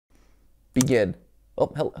Begin.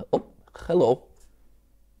 Oh, hello. Oh, hello.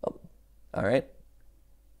 Oh, all right.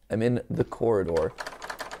 I'm in the corridor.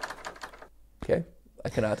 Okay. I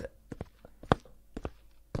cannot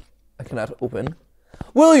open.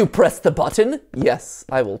 Will you press the button? Yes,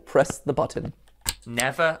 I will press the button.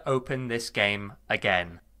 Never open this game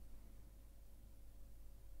again.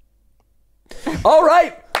 All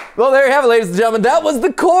right. Well, there you have it, ladies and gentlemen. That was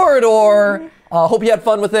the corridor. Hope you had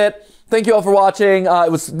fun with it. Thank you all for watching. I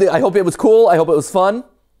hope it was cool. I hope it was fun.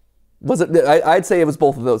 Was it? I'd say it was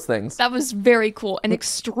both of those things. That was very cool and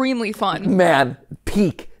extremely fun. Man,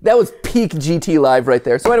 peak. That was peak GTLive right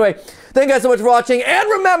there. So anyway, thank you guys so much for watching. And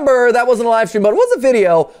remember, that wasn't a live stream, but it was a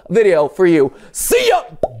video for you. See ya!